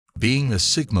Being a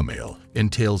Sigma male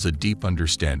entails a deep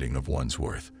understanding of one's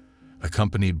worth,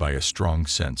 accompanied by a strong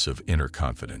sense of inner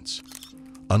confidence.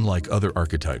 Unlike other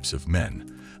archetypes of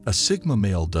men, a Sigma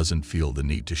male doesn't feel the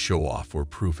need to show off or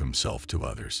prove himself to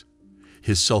others.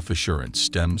 His self-assurance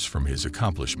stems from his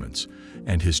accomplishments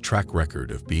and his track record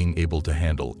of being able to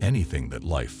handle anything that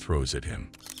life throws at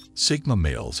him. Sigma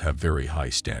males have very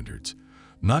high standards,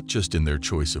 not just in their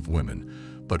choice of women,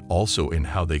 but also in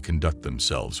how they conduct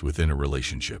themselves within a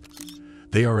relationship.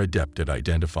 They are adept at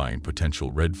identifying potential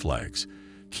red flags,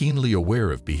 keenly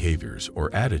aware of behaviors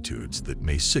or attitudes that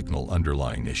may signal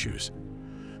underlying issues.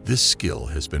 This skill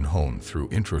has been honed through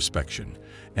introspection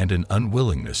and an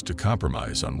unwillingness to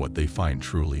compromise on what they find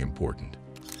truly important.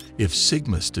 If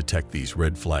Sigmas detect these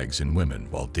red flags in women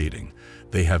while dating,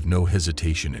 they have no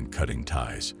hesitation in cutting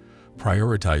ties,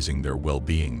 prioritizing their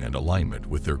well-being and alignment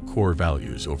with their core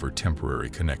values over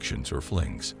temporary connections or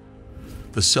flings.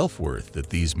 The self-worth that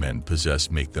these men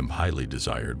possess make them highly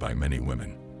desired by many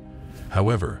women.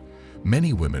 However,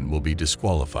 many women will be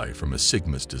disqualified from a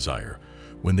Sigma's desire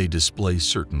when they display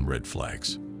certain red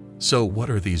flags. So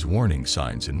what are these warning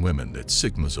signs in women that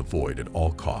Sigmas avoid at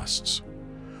all costs?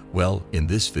 Well, in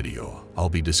this video, I'll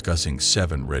be discussing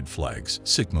 7 red flags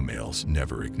Sigma males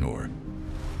never ignore.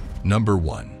 Number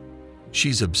 1.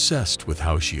 She's obsessed with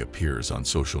how she appears on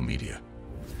social media.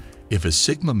 If a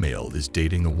Sigma male is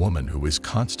dating a woman who is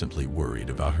constantly worried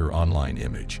about her online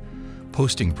image,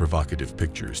 posting provocative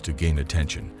pictures to gain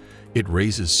attention, it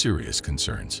raises serious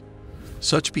concerns.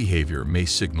 Such behavior may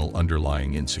signal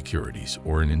underlying insecurities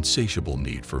or an insatiable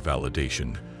need for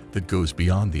validation that goes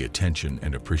beyond the attention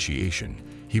and appreciation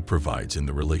he provides in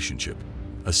the relationship.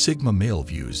 A Sigma male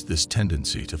views this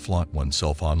tendency to flaunt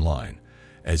oneself online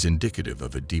as indicative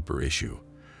of a deeper issue,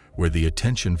 where the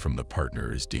attention from the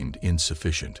partner is deemed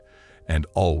insufficient and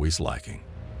always lacking.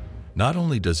 Not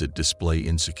only does it display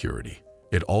insecurity,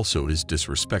 it also is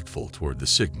disrespectful toward the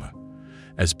Sigma,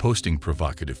 as posting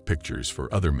provocative pictures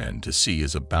for other men to see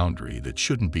is a boundary that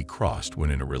shouldn't be crossed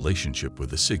when in a relationship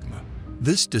with a Sigma.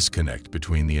 This disconnect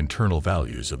between the internal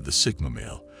values of the Sigma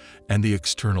male and the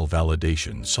external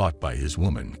validation sought by his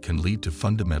woman can lead to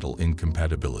fundamental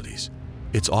incompatibilities.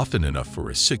 It's often enough for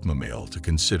a Sigma male to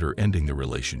consider ending the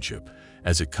relationship,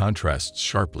 as it contrasts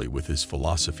sharply with his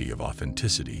philosophy of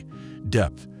authenticity,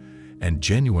 depth, and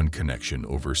genuine connection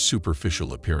over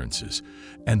superficial appearances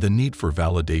and the need for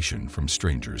validation from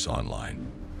strangers online.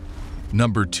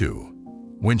 Number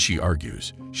 2. When she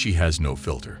argues, she has no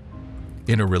filter.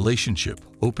 In a relationship,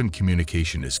 open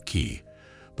communication is key,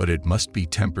 but it must be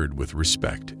tempered with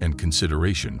respect and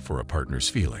consideration for a partner's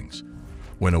feelings.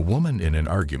 When a woman in an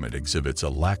argument exhibits a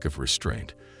lack of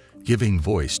restraint, giving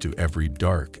voice to every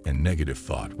dark and negative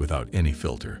thought without any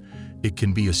filter, it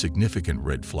can be a significant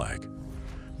red flag.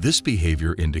 This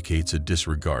behavior indicates a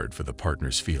disregard for the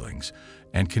partner's feelings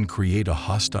and can create a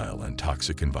hostile and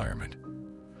toxic environment.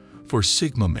 For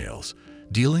Sigma males,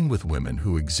 dealing with women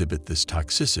who exhibit this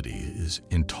toxicity is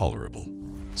intolerable.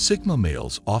 Sigma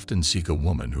males often seek a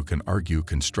woman who can argue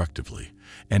constructively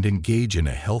and engage in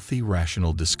a healthy,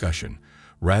 rational discussion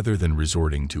rather than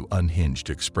resorting to unhinged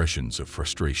expressions of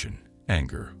frustration,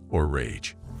 anger, or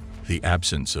rage. The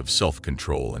absence of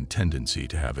self-control and tendency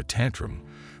to have a tantrum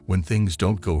when things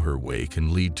don't go her way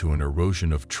can lead to an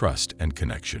erosion of trust and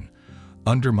connection,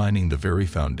 undermining the very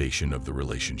foundation of the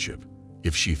relationship.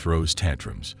 If she throws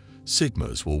tantrums,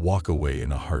 Sigmas will walk away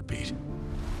in a heartbeat.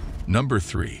 Number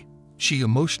 3. She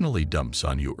emotionally dumps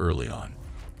on you early on.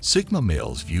 Sigma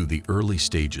males view the early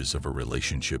stages of a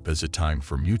relationship as a time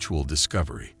for mutual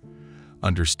discovery,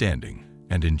 understanding,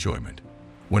 and enjoyment.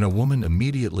 When a woman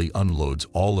immediately unloads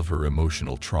all of her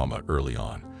emotional trauma early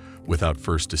on, without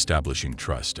first establishing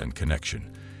trust and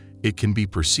connection, it can be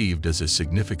perceived as a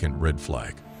significant red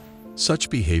flag.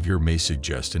 Such behavior may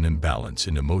suggest an imbalance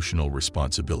in emotional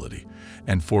responsibility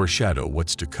and foreshadow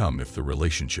what's to come if the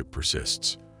relationship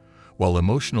persists. While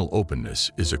emotional openness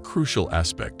is a crucial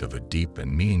aspect of a deep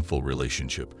and meaningful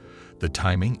relationship, the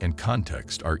timing and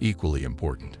context are equally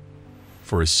important.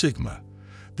 For a Sigma,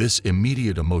 this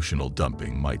immediate emotional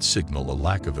dumping might signal a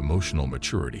lack of emotional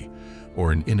maturity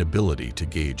or an inability to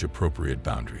gauge appropriate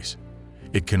boundaries.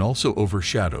 It can also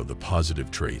overshadow the positive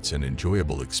traits and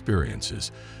enjoyable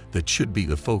experiences that should be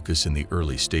the focus in the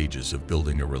early stages of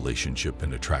building a relationship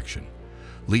and attraction,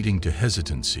 leading to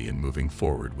hesitancy in moving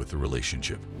forward with the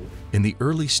relationship. In the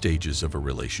early stages of a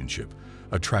relationship,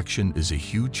 attraction is a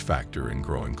huge factor in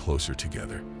growing closer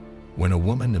together. When a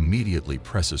woman immediately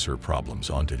presses her problems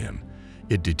onto him,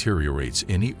 it deteriorates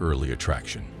any early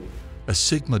attraction. A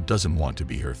Sigma doesn't want to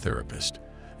be her therapist,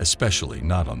 especially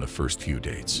not on the first few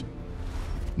dates.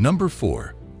 Number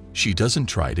 4. She doesn't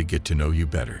try to get to know you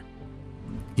better.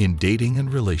 In dating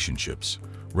and relationships,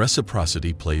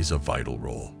 reciprocity plays a vital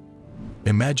role.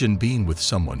 Imagine being with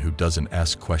someone who doesn't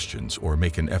ask questions or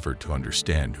make an effort to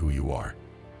understand who you are.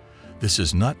 This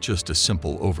is not just a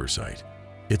simple oversight,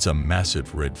 it's a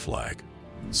massive red flag.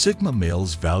 Sigma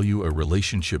males value a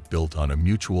relationship built on a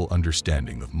mutual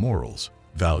understanding of morals,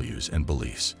 values, and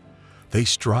beliefs. They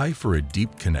strive for a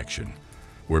deep connection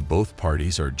where both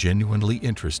parties are genuinely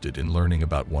interested in learning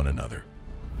about one another.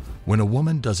 When a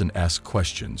woman doesn't ask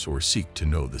questions or seek to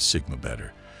know the Sigma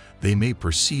better, they may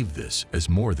perceive this as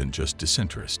more than just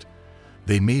disinterest.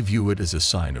 They may view it as a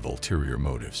sign of ulterior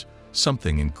motives,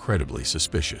 something incredibly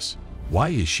suspicious. Why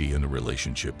is she in a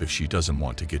relationship if she doesn't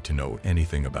want to get to know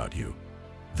anything about you?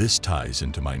 This ties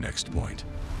into my next point.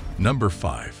 Number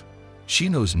 5. She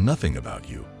knows nothing about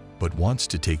you, but wants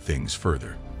to take things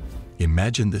further.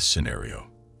 Imagine this scenario.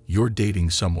 You're dating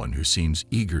someone who seems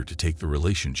eager to take the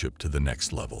relationship to the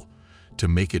next level, to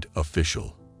make it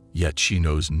official, yet she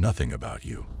knows nothing about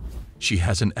you. She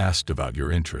hasn't asked about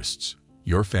your interests,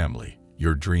 your family,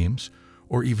 your dreams,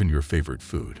 or even your favorite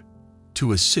food.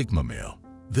 To a Sigma male,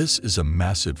 this is a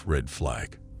massive red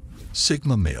flag.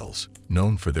 Sigma males,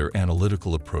 known for their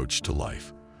analytical approach to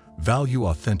life, value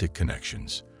authentic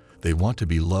connections. They want to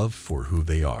be loved for who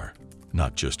they are,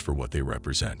 not just for what they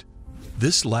represent.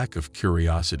 This lack of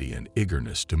curiosity and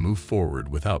eagerness to move forward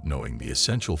without knowing the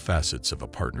essential facets of a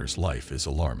partner's life is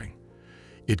alarming.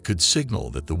 It could signal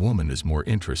that the woman is more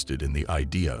interested in the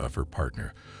idea of her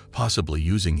partner, possibly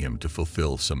using him to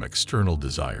fulfill some external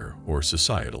desire or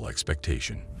societal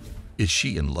expectation. Is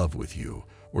she in love with you,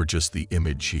 or just the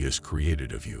image she has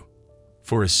created of you?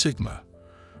 For a Sigma,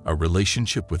 a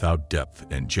relationship without depth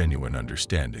and genuine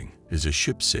understanding is a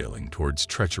ship sailing towards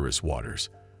treacherous waters,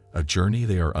 a journey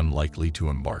they are unlikely to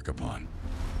embark upon.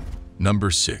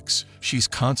 Number 6. She's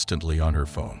constantly on her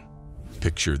phone.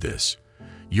 Picture this.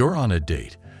 You're on a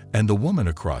date, and the woman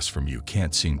across from you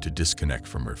can't seem to disconnect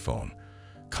from her phone,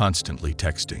 constantly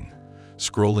texting,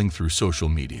 scrolling through social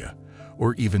media,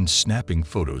 or even snapping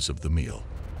photos of the meal.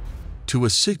 To a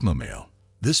Sigma male,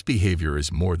 this behavior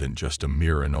is more than just a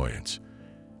mere annoyance.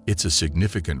 It's a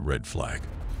significant red flag.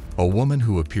 A woman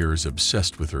who appears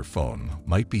obsessed with her phone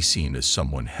might be seen as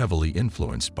someone heavily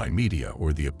influenced by media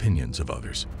or the opinions of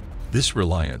others. This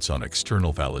reliance on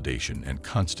external validation and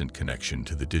constant connection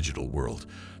to the digital world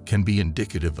can be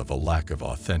indicative of a lack of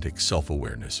authentic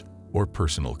self-awareness or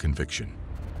personal conviction.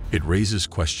 It raises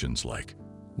questions like,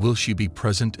 will she be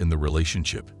present in the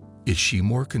relationship? Is she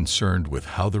more concerned with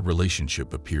how the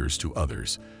relationship appears to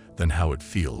others than how it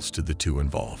feels to the two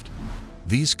involved?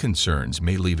 These concerns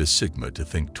may lead a Sigma to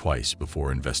think twice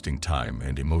before investing time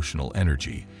and emotional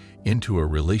energy into a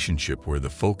relationship where the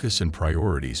focus and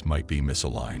priorities might be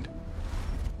misaligned.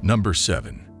 Number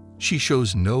 7. She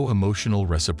shows no emotional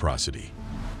reciprocity.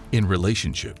 In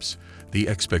relationships, the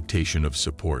expectation of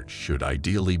support should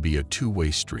ideally be a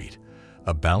two-way street,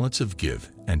 a balance of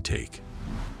give and take.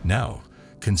 Now,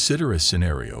 consider a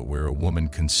scenario where a woman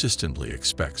consistently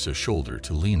expects a shoulder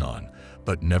to lean on,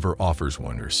 but never offers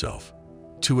one herself.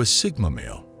 To a Sigma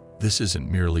male, this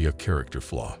isn't merely a character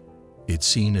flaw. It's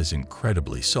seen as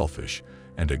incredibly selfish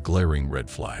and a glaring red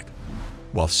flag.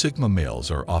 While Sigma males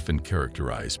are often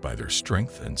characterized by their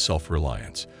strength and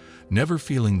self-reliance, never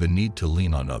feeling the need to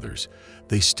lean on others,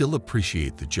 they still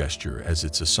appreciate the gesture as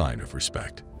it's a sign of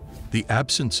respect. The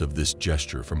absence of this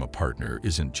gesture from a partner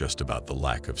isn't just about the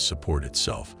lack of support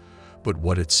itself, but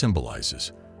what it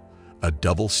symbolizes: a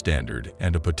double standard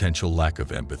and a potential lack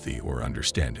of empathy or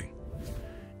understanding.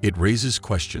 It raises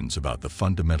questions about the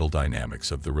fundamental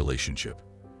dynamics of the relationship.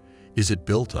 Is it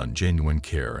built on genuine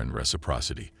care and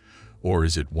reciprocity, or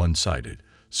is it one-sided,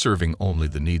 serving only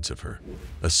the needs of her?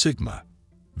 A Sigma,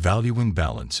 valuing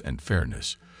balance and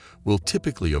fairness, will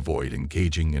typically avoid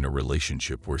engaging in a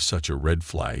relationship where such a red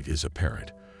flag is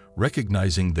apparent,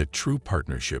 recognizing that true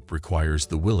partnership requires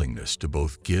the willingness to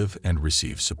both give and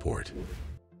receive support.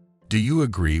 Do you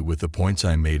agree with the points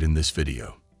I made in this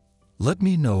video? Let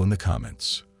me know in the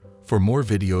comments. For more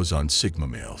videos on Sigma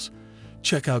males,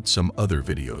 check out some other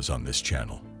videos on this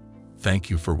channel. Thank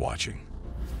you for watching.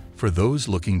 For those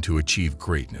looking to achieve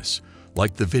greatness,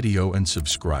 like the video and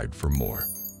subscribe for more.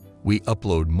 We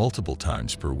upload multiple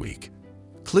times per week.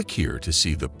 Click here to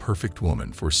see the perfect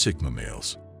woman for Sigma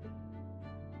males.